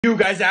You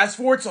guys asked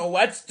for it, so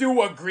let's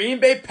do a Green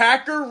Bay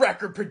Packer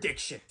record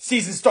prediction.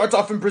 Season starts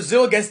off in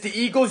Brazil against the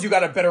Eagles. You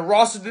got a better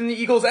roster than the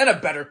Eagles and a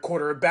better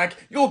quarterback.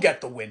 You'll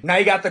get the win. Now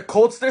you got the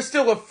Colts. They're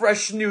still a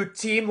fresh new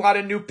team. A lot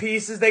of new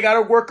pieces they got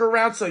to work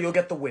around, so you'll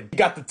get the win. You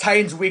got the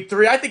Titans week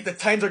 3. I think the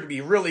Titans are going to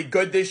be really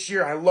good this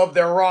year. I love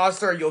their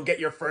roster. You'll get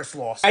your first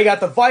loss. I got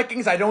the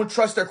Vikings. I don't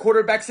trust their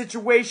quarterback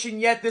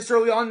situation yet this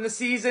early on in the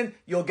season.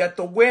 You'll get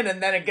the win.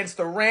 And then against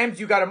the Rams,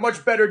 you got a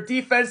much better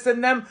defense than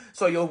them,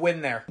 so you'll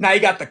win there. Now you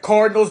got the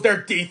Cardinals.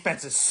 Their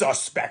defense is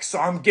suspect, so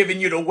I'm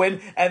giving you the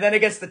win. And then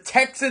against the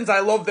Texans,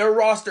 I love their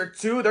roster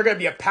too. They're going to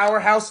be a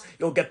powerhouse.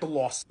 You'll get the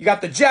loss. You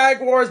got the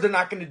Jaguars. They're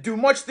not going to do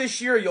much this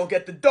year. You'll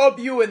get the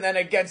W. And then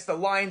against the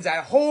Lions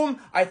at home,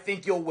 I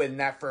think you'll win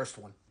that first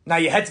one. Now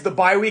you head to the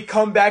bye week,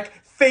 come back,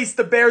 face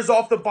the Bears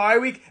off the bye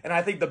week, and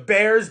I think the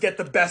Bears get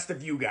the best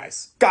of you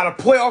guys. Got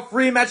a playoff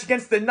rematch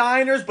against the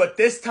Niners, but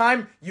this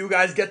time, you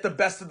guys get the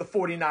best of the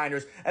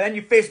 49ers. And then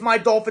you face my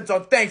Dolphins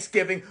on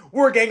Thanksgiving.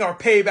 We're getting our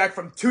payback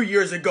from 2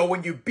 years ago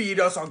when you beat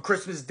us on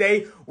Christmas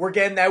Day. We're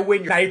getting that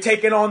win. Now you're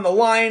taking on the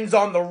Lions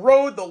on the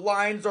road. The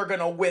Lions are going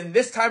to win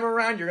this time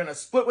around. You're going to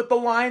split with the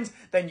Lions.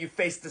 Then you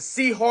face the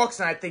Seahawks,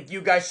 and I think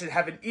you guys should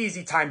have an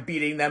easy time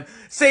beating them.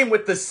 Same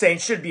with the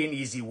Saints. Should be an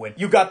easy win.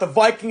 You got the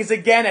Vikings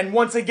again, and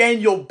once again,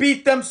 you'll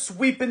beat them,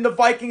 sweeping the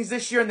Vikings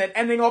this year and then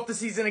ending off the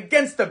season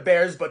against the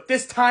Bears, but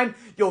this time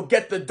you'll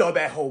get the dub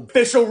at home.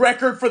 Official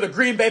record for the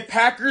Green Bay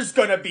Packers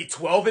gonna be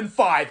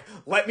 12-5.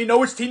 Let me know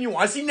which team you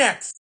want to see next.